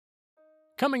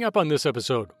Coming up on this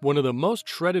episode, one of the most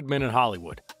shredded men in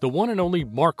Hollywood, the one and only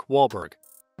Mark Wahlberg.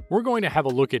 We're going to have a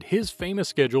look at his famous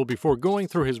schedule before going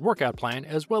through his workout plan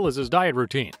as well as his diet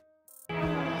routine.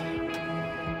 I'm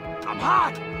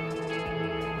hot!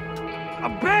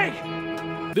 I'm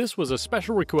big! This was a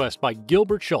special request by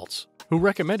Gilbert Schultz, who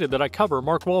recommended that I cover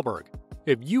Mark Wahlberg.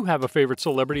 If you have a favorite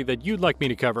celebrity that you'd like me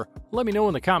to cover, let me know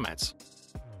in the comments.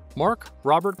 Mark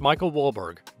Robert Michael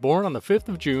Wahlberg, born on the 5th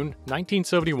of June,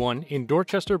 1971 in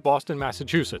Dorchester, Boston,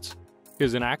 Massachusetts,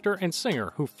 is an actor and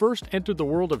singer who first entered the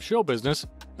world of show business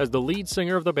as the lead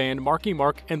singer of the band Marky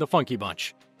Mark and the Funky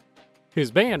Bunch.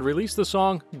 His band released the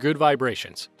song Good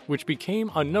Vibrations, which became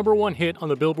a #1 hit on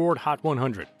the Billboard Hot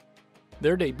 100.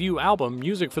 Their debut album,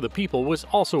 Music for the People, was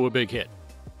also a big hit.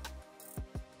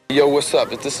 Yo, what's up?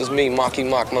 This is me, Marky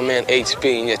Mark, my man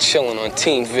HB, and you're chilling on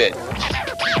Teen Vit.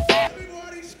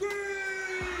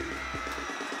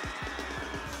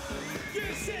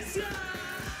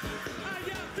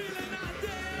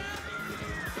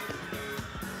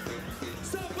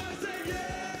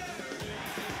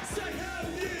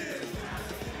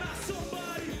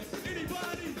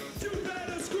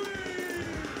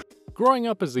 Growing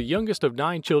up as the youngest of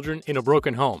 9 children in a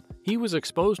broken home, he was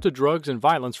exposed to drugs and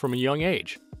violence from a young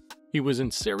age. He was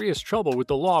in serious trouble with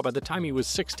the law by the time he was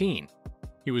 16.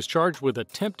 He was charged with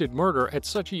attempted murder at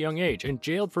such a young age and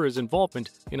jailed for his involvement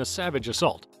in a savage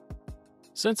assault.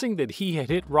 Sensing that he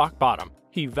had hit rock bottom,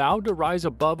 he vowed to rise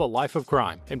above a life of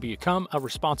crime and become a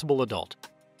responsible adult.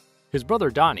 His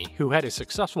brother Donnie, who had a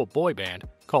successful boy band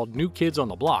called New Kids on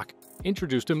the Block,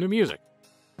 introduced him to music.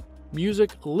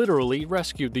 Music literally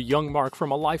rescued the young Mark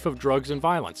from a life of drugs and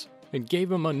violence and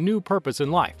gave him a new purpose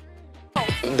in life.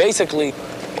 Basically,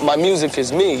 my music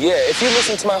is me, yeah. If you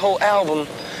listen to my whole album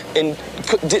and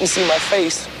didn't see my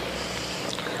face,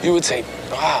 you would say,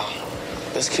 wow,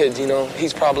 this kid,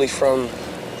 he's probably from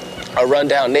a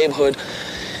rundown neighborhood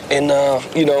and,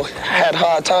 had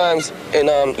hard times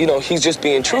and, he's just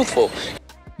being truthful.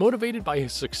 Motivated by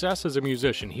his success as a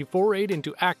musician, he forayed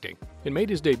into acting and made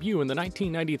his debut in the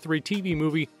 1993 TV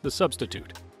movie The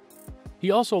Substitute. He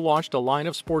also launched a line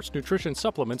of sports nutrition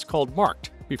supplements called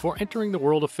Marked before entering the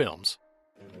world of films.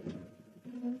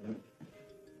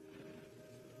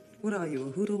 What are you,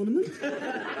 a hood ornament?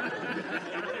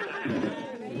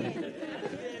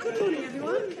 Good morning,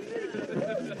 everyone.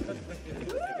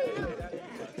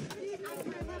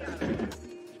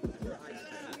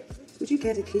 Would you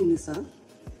care to clean this up?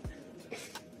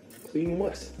 Clean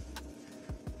what?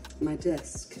 My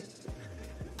desk.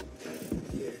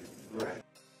 Yeah, right.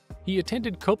 He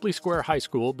attended Copley Square High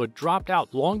School but dropped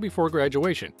out long before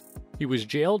graduation. He was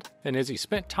jailed, and as he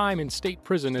spent time in state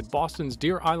prison at Boston's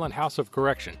Deer Island House of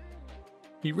Correction,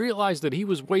 he realized that he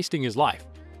was wasting his life.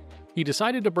 He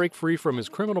decided to break free from his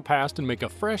criminal past and make a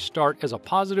fresh start as a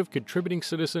positive, contributing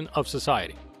citizen of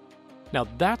society. Now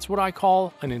that's what I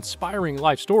call an inspiring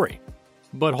life story.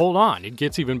 But hold on, it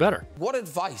gets even better. What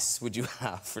advice would you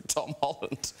have for Tom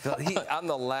Holland? I'm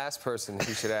the last person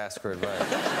he should ask for advice.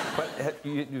 But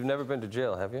you've never been to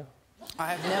jail, have you? I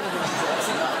have never been to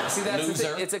jail. See, that's the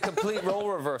thing. It's a complete role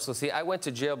reversal. See, I went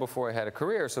to jail before I had a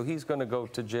career, so he's going to go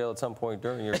to jail at some point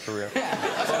during your career.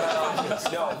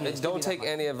 Don't take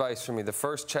any advice from me. The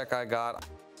first check I got...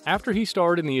 After he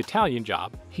starred in The Italian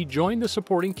Job, he joined the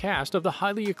supporting cast of the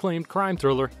highly acclaimed crime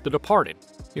thriller The Departed,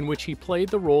 in which he played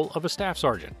the role of a staff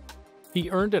sergeant.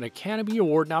 He earned an Academy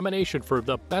Award nomination for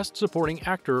the Best Supporting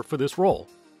Actor for this role.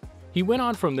 He went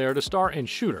on from there to star in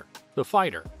Shooter, The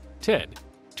Fighter, Ted,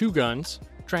 Two Guns,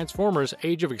 Transformers: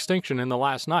 Age of Extinction and The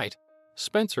Last Night,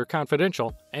 Spencer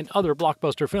Confidential, and other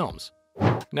blockbuster films.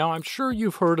 Now I'm sure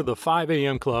you've heard of the 5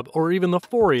 a.m. Club or even the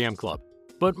 4 a.m. Club,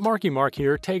 but Marky Mark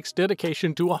here takes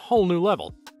dedication to a whole new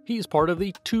level. He's part of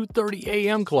the 2:30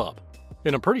 a.m. Club,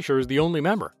 and I'm pretty sure is the only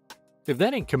member. If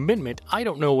that ain't commitment, I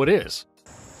don't know what is.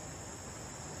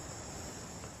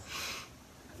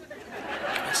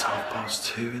 It's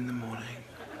 2:30 in the morning.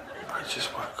 I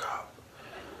just woke up.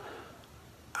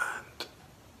 And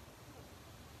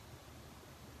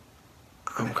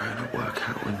I'm going to work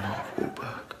out with Mark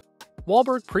Wahlberg.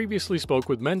 Wahlberg previously spoke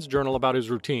with Men's Journal about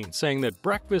his routine, saying that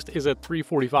breakfast is at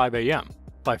 3:45 a.m.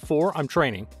 By 4, I'm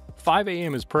training, 5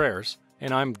 a.m. is prayers,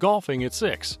 and I'm golfing at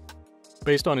 6.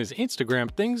 Based on his Instagram,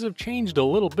 things have changed a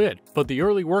little bit, but the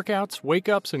early workouts,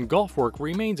 wake-ups, and golf work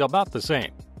remains about the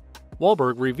same.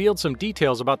 Wahlberg revealed some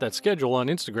details about that schedule on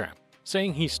Instagram,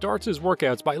 saying he starts his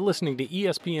workouts by listening to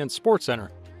ESPN SportsCenter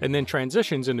and then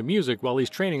transitions into music while he's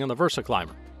training on the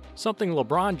VersaClimber, something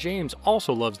LeBron James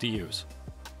also loves to use.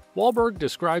 Wahlberg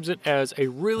describes it as a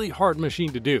really hard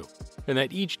machine to do, and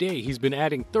that each day he's been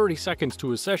adding 30 seconds to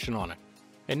his session on it,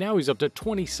 and now he's up to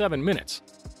 27 minutes.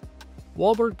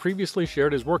 Wahlberg previously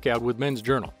shared his workout with Men's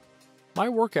Journal. My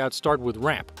workouts start with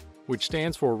RAMP, which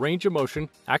stands for Range of Motion,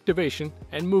 Activation,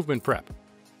 and Movement Prep.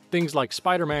 Things like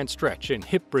Spider-Man stretch and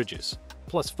hip bridges,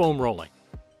 plus foam rolling.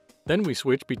 Then we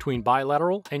switch between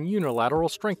bilateral and unilateral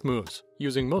strength moves,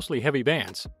 using mostly heavy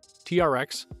bands,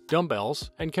 TRX,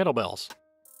 dumbbells, and kettlebells.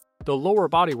 The lower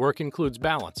body work includes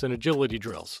balance and agility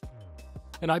drills.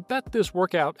 And I bet this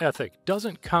workout ethic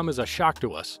doesn't come as a shock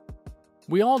to us.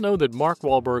 We all know that Mark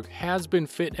Wahlberg has been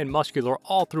fit and muscular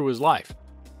all through his life,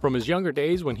 from his younger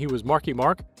days when he was Marky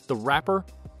Mark, the rapper,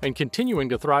 and continuing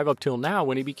to thrive up till now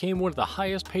when he became one of the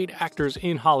highest paid actors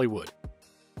in Hollywood.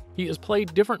 He has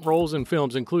played different roles in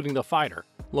films including The Fighter,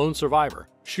 Lone Survivor,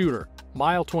 Shooter,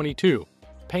 Mile 22,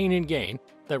 Pain and Gain,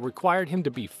 that required him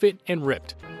to be fit and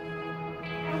ripped.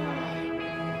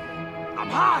 I'm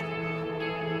hot!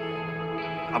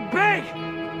 I'm big!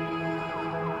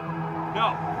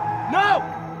 No!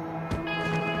 No!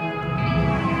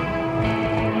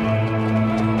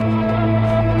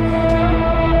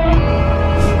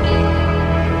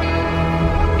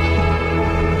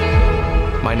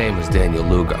 My name is Daniel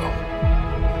Lugo,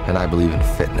 and I believe in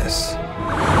fitness.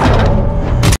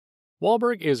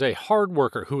 Wahlberg is a hard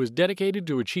worker who is dedicated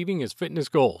to achieving his fitness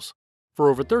goals. For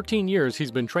over 13 years,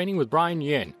 he's been training with Brian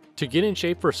Yin to get in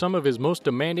shape for some of his most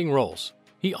demanding roles.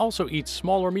 He also eats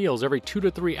smaller meals every 2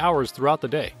 to 3 hours throughout the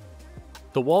day.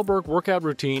 The Wahlberg workout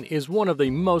routine is one of the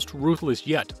most ruthless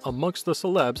yet amongst the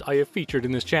celebs I have featured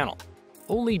in this channel.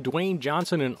 Only Dwayne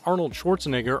Johnson and Arnold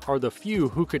Schwarzenegger are the few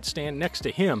who could stand next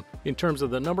to him in terms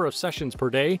of the number of sessions per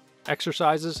day,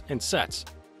 exercises, and sets.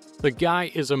 The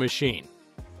guy is a machine.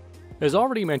 As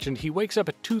already mentioned, he wakes up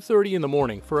at 2:30 in the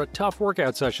morning for a tough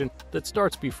workout session that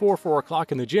starts before 4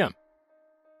 o'clock in the gym.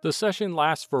 The session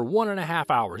lasts for 1.5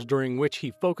 hours, during which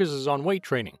he focuses on weight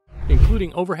training,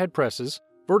 including overhead presses,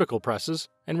 vertical presses,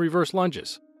 and reverse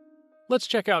lunges. Let's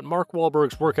check out Mark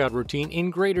Wahlberg's workout routine in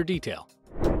greater detail.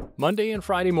 Monday and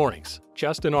Friday mornings,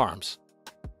 chest and arms.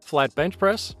 Flat bench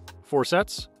press, 4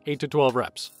 sets, 8 to 12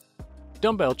 reps.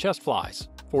 Dumbbell chest flies,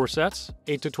 4 sets,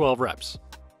 8 to 12 reps.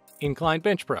 Incline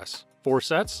bench press, 4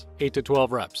 sets, 8 to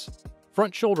 12 reps.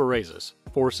 Front shoulder raises,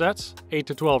 4 sets, 8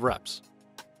 to 12 reps.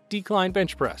 Decline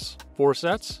bench press, 4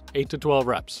 sets, 8 to 12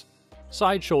 reps.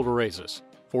 Side shoulder raises,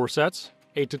 4 sets,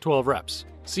 8 to 12 reps.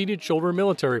 Seated shoulder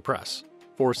military press,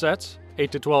 4 sets,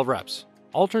 8 to 12 reps.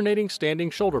 Alternating standing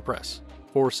shoulder press,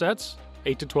 4 sets,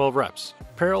 8 to 12 reps.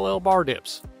 Parallel bar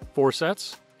dips, 4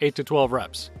 sets, 8 to 12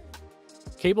 reps.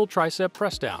 Cable tricep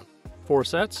press down, 4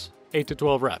 sets, 8 to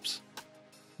 12 reps.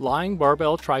 Lying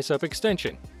barbell tricep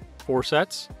extension, 4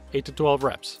 sets, 8 to 12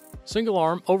 reps. Single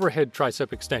arm overhead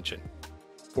tricep extension,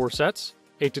 4 sets,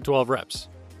 8 to 12 reps.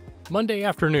 Monday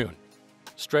afternoon,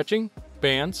 stretching,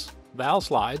 bands, valve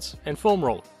slides, and foam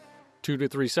roller, 2 to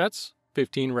 3 sets,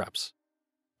 15 reps.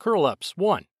 Curl ups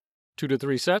 1, 2 to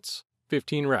 3 sets,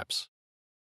 15 reps.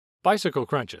 Bicycle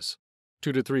crunches,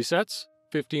 2 to 3 sets,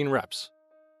 15 reps.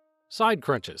 Side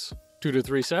crunches, 2 to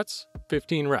 3 sets,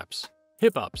 15 reps.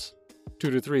 Hip ups, 2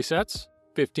 to 3 sets,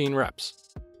 15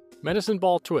 reps. Medicine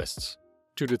ball twists,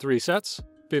 2 to 3 sets,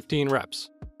 15 reps.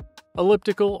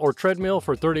 Elliptical or treadmill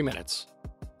for 30 minutes.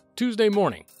 Tuesday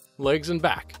morning, legs and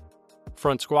back.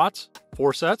 Front squats,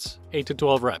 4 sets, 8 to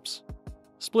 12 reps.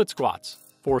 Split squats,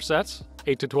 4 sets,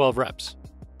 8 to 12 reps.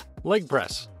 Leg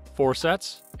press, 4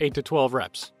 sets, 8 to 12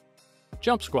 reps.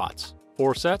 Jump squats,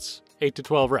 4 sets, 8 to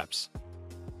 12 reps.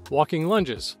 Walking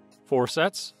lunges, 4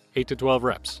 sets, 8 to 12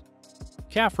 reps.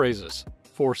 Calf raises,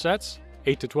 4 sets,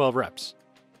 8 to 12 reps.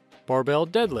 Barbell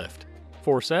deadlift,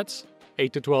 4 sets,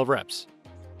 8 to 12 reps.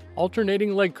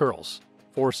 Alternating leg curls,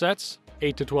 4 sets,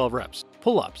 8 to 12 reps.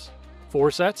 Pull-ups,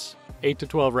 4 sets, 8 to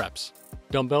 12 reps.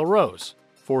 Dumbbell rows,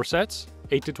 4 sets,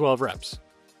 8 to 12 reps.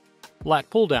 Lat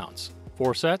pull-downs,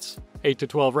 4 sets, 8 to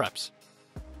 12 reps.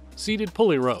 Seated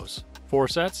pulley rows, 4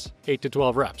 sets, 8 to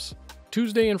 12 reps.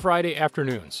 Tuesday and Friday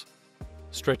afternoons.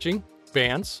 Stretching,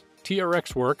 bands,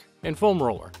 TRX work, and foam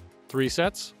roller, 3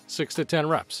 sets, 6 to 10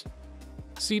 reps.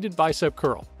 Seated bicep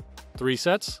curl, 3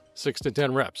 sets, 6 to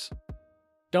 10 reps.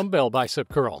 Dumbbell bicep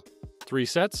curl, 3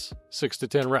 sets, 6 to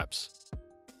 10 reps.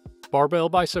 Barbell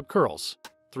bicep curls,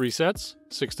 3 sets,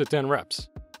 6 to 10 reps.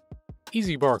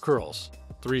 Easy bar curls,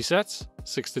 3 sets,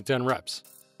 6 to 10 reps.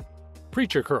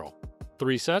 Preacher curl,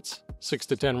 3 sets, 6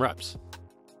 to 10 reps.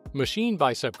 Machine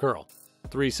bicep curl,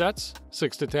 3 sets,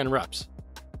 6 to 10 reps.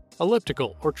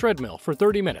 Elliptical or treadmill for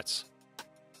 30 minutes.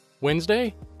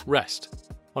 Wednesday,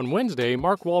 rest. On Wednesday,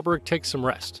 Mark Wahlberg takes some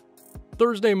rest.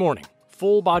 Thursday morning,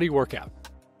 full body workout.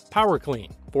 Power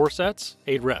clean, 4 sets,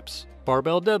 8 reps.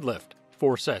 Barbell deadlift,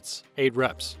 4 sets, 8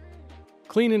 reps.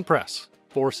 Clean and press,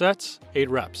 4 sets, 8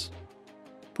 reps.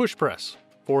 Push press,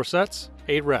 4 sets,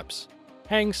 8 reps.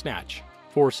 Hang snatch,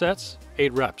 4 sets,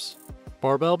 8 reps.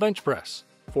 Barbell bench press,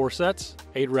 4 sets,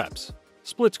 8 reps.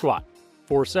 Split squat,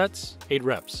 4 sets, 8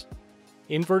 reps.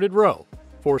 Inverted row,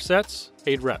 4 sets,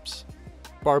 8 reps.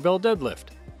 Barbell deadlift,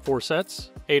 4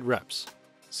 sets, 8 reps.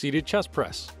 Seated chest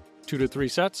press, 2 to 3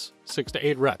 sets, 6 to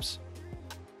 8 reps.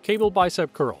 Cable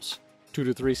bicep curls, 2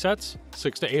 to 3 sets,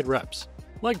 6 to 8 reps.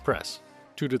 Leg press,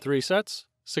 2 to 3 sets,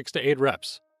 6 to 8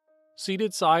 reps.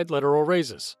 Seated side lateral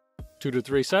raises, 2 to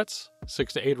 3 sets,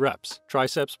 6 to 8 reps.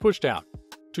 Triceps push down,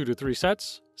 2 to 3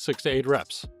 sets, 6 to 8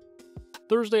 reps.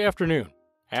 Thursday afternoon,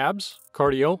 abs,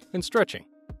 cardio, and stretching.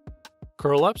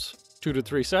 Curl ups, 2 to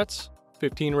 3 sets,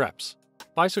 15 reps.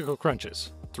 Bicycle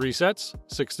crunches, 3 sets,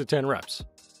 6 to 10 reps.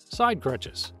 Side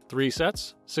crunches, 3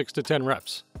 sets, 6 to 10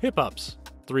 reps. Hip ups,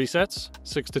 3 sets,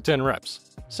 6 to 10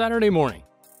 reps. Saturday morning,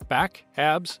 back,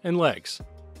 abs, and legs.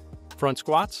 Front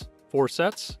squats, 4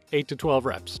 sets, 8 to 12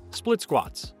 reps. Split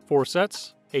squats, 4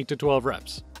 sets, 8 to 12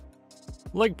 reps.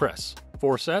 Leg press,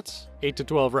 4 sets, 8 to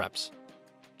 12 reps.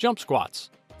 Jump squats,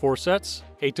 4 sets,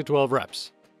 8 to 12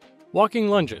 reps. Walking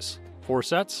lunges, 4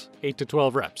 sets, 8 to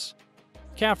 12 reps.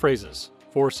 Calf raises,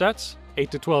 4 sets,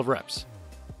 8 to 12 reps.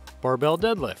 Barbell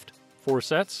deadlift, 4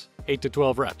 sets, 8 to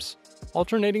 12 reps.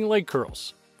 Alternating leg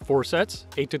curls, 4 sets,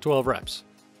 8 to 12 reps.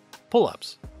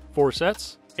 Pull-ups, 4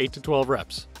 sets, 8 to 12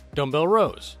 reps. Dumbbell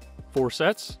rows, 4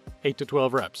 sets, 8 to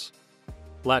 12 reps.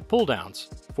 Lat pull-downs,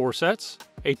 4 sets,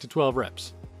 8 to 12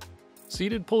 reps.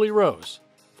 Seated pulley rows,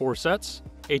 4 sets,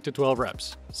 8 to 12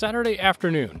 reps. Saturday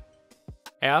afternoon,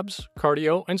 abs,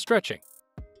 cardio, and stretching.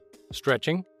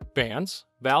 Stretching, bands,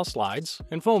 valve slides,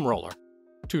 and foam roller.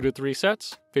 2 to 3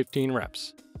 sets, 15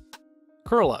 reps.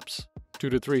 Curl-ups, 2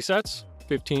 to 3 sets,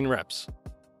 15 reps.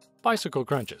 Bicycle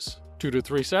crunches, 2 to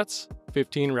 3 sets,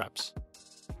 15 reps.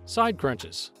 Side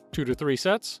crunches, 2 to 3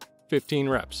 sets, 15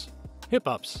 reps. Hip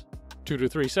ups, 2 to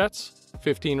 3 sets,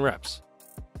 15 reps.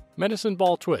 Medicine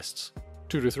ball twists,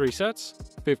 2 to 3 sets,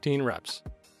 15 reps.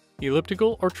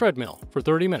 Elliptical or treadmill for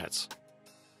 30 minutes.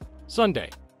 Sunday,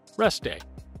 rest day.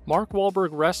 Mark Wahlberg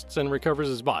rests and recovers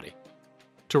his body.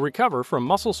 To recover from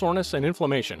muscle soreness and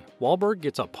inflammation, Wahlberg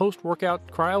gets a post-workout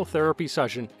cryotherapy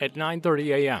session at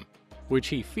 9:30 a.m., which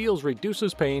he feels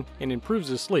reduces pain and improves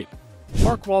his sleep.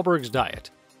 Mark Wahlberg's diet.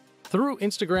 Through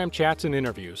Instagram chats and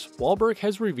interviews, Wahlberg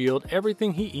has revealed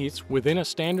everything he eats within a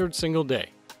standard single day.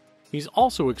 He's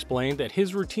also explained that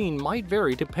his routine might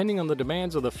vary depending on the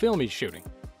demands of the film he's shooting,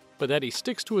 but that he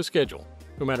sticks to a schedule,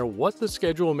 no matter what the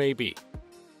schedule may be.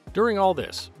 During all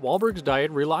this, Wahlberg's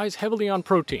diet relies heavily on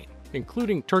protein,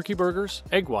 including turkey burgers,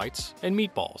 egg whites, and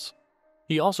meatballs.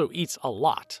 He also eats a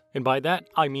lot, and by that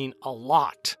I mean a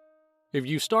lot. If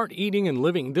you start eating and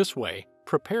living this way,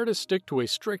 prepare to stick to a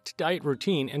strict diet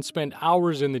routine and spend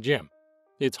hours in the gym.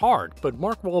 It's hard, but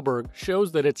Mark Wahlberg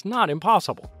shows that it's not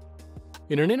impossible.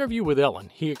 In an interview with Ellen,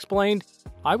 he explained,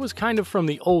 "I was kind of from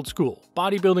the old school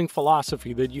bodybuilding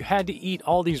philosophy that you had to eat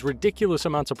all these ridiculous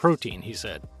amounts of protein," he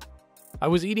said. "I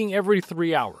was eating every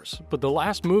 3 hours, but the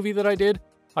last movie that I did,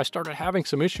 I started having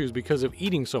some issues because of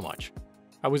eating so much.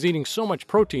 I was eating so much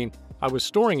protein, I was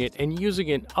storing it and using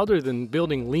it other than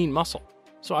building lean muscle,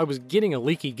 so I was getting a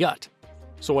leaky gut.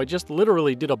 So I just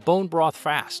literally did a bone broth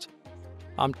fast."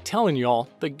 I'm telling y'all,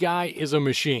 the guy is a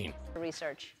machine.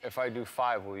 Research. If I do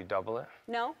 5, will you double it?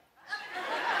 No.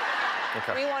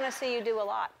 Okay. We want to see you do a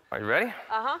lot. Are you ready?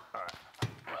 Uh-huh. All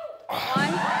right.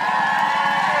 1.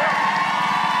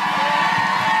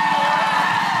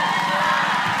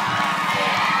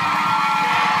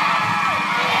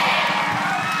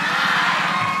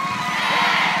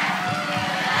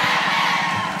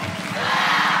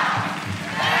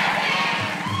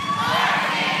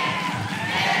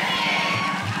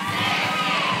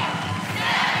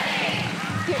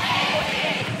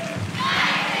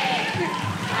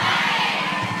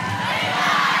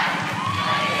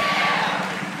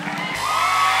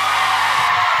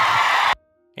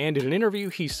 And in an interview,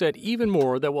 he said even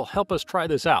more that will help us try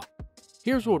this out.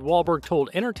 Here's what Wahlberg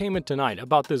told Entertainment Tonight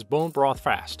about this bone broth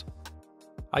fast.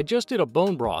 "I just did a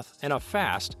bone broth and a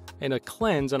fast and a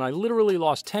cleanse, and I literally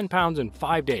lost 10 pounds in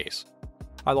 5 days.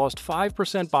 I lost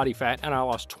 5% body fat and I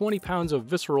lost 20 pounds of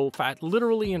visceral fat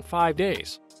literally in 5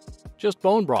 days. Just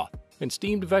bone broth and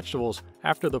steamed vegetables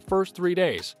after the first 3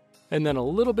 days, and then a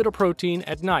little bit of protein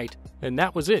at night, and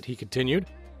that was it," he continued.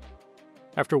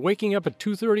 After waking up at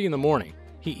 2:30 in the morning,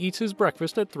 he eats his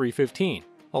breakfast at 3:15,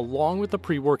 along with the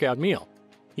pre-workout meal.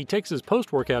 He takes his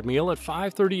post-workout meal at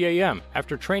 5:30 a.m.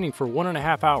 after training for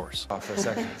 1.5 hours. For a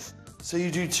second. So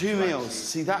you do 2 meals.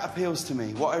 See, that appeals to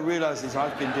me. What I realise is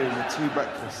I've been doing the 2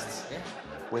 breakfasts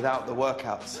without the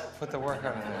workouts. Put the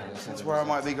workout in there. That's where I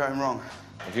might be going wrong.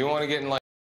 If you want to get in like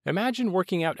Imagine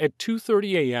working out at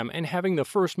 2:30 a.m. and having the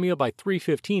first meal by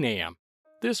 3:15 a.m.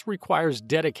 This requires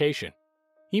dedication.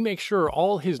 He makes sure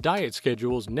all his diet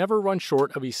schedules never run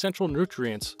short of essential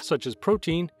nutrients such as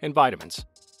protein and vitamins.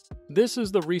 This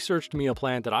is the researched meal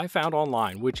plan that I found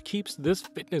online, which keeps this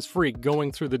fitness freak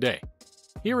going through the day.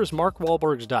 Here is Mark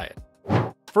Wahlberg's diet.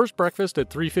 First breakfast at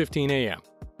 3:15 a.m.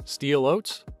 Steel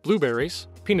oats, blueberries,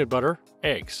 peanut butter,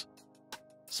 eggs.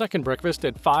 Second breakfast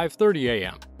at 5:30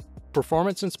 a.m.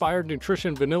 Performance-inspired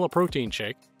nutrition vanilla protein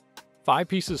shake, 5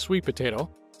 pieces sweet potato,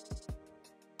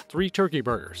 3 turkey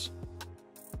burgers.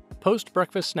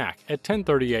 Post-breakfast snack at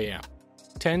 10:30 a.m.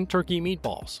 10 turkey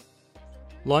meatballs.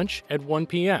 Lunch at 1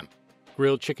 p.m.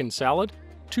 Grilled chicken salad,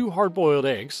 2 hard-boiled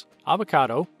eggs,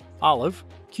 avocado, olive,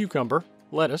 cucumber,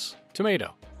 lettuce,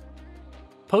 tomato.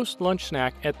 Post-lunch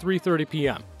snack at 3:30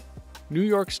 p.m. New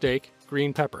York steak,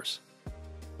 green peppers.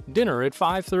 Dinner at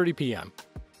 5:30 p.m.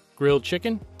 Grilled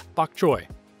chicken, bok choy.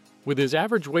 With his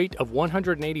average weight of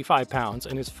 185 pounds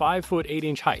and his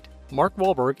 5'8" height, Mark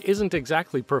Wahlberg isn't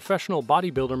exactly professional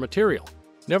bodybuilder material.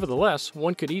 Nevertheless,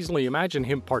 one could easily imagine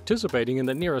him participating in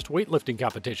the nearest weightlifting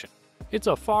competition. It's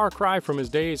a far cry from his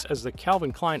days as the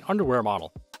Calvin Klein underwear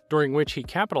model, during which he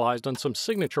capitalized on some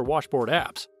signature washboard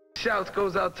abs. Shouts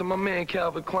goes out to my man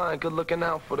Calvin Klein, good looking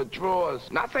out for the drawers.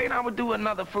 Not saying I would do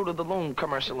another Fruit of the Loom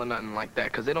commercial or nothing like that,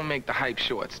 because they don't make the hype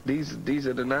shorts. These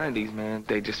are the 90s, man.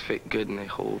 They just fit good and they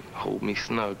hold me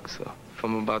snug, so if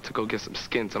I'm about to go get some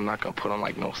skins, I'm not gonna put on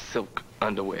like no silk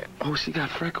underwear. Oh, she got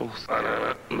freckles.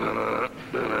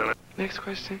 Next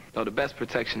question. No, the best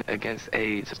protection against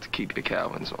AIDS is to keep your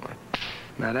Calvins on.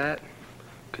 Now that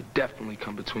could definitely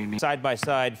come between me.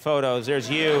 Side-by-side photos. There's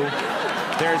you.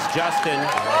 There's Justin.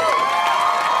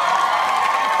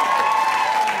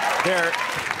 There.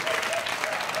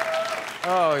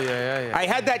 Oh, yeah. I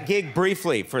had that gig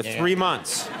briefly for 3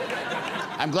 months.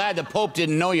 I'm glad the Pope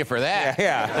didn't know you for that.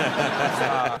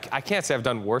 Yeah. I can't say I've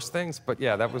done worse things, but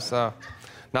yeah, that was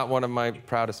not one of my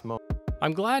proudest moments.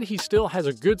 I'm glad he still has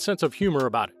a good sense of humor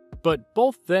about it. But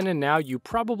both then and now, you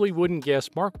probably wouldn't guess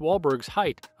Mark Wahlberg's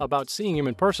height about seeing him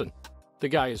in person. The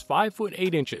guy is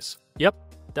 5'8". Yep,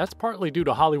 that's partly due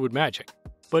to Hollywood magic,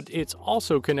 but it's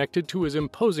also connected to his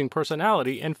imposing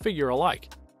personality and figure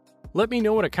alike. Let me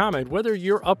know in a comment whether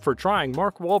you're up for trying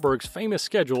Mark Wahlberg's famous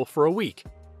schedule for a week.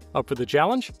 Up for the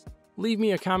challenge? Leave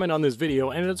me a comment on this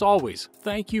video, and as always,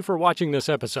 thank you for watching this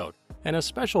episode, and a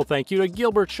special thank you to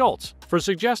Gilbert Schultz for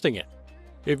suggesting it.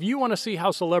 If you want to see how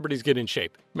celebrities get in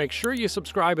shape, make sure you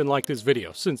subscribe and like this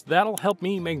video, since that'll help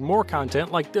me make more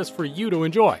content like this for you to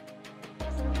enjoy.